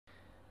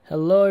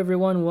Hello,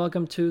 everyone.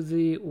 Welcome to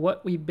the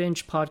What We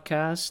Binge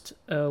podcast.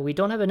 We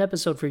don't have an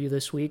episode for you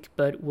this week,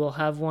 but we'll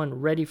have one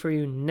ready for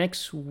you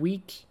next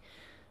week.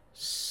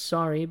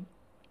 Sorry.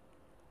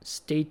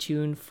 Stay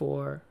tuned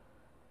for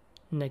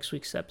next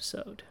week's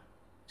episode.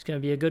 It's going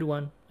to be a good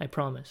one, I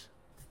promise.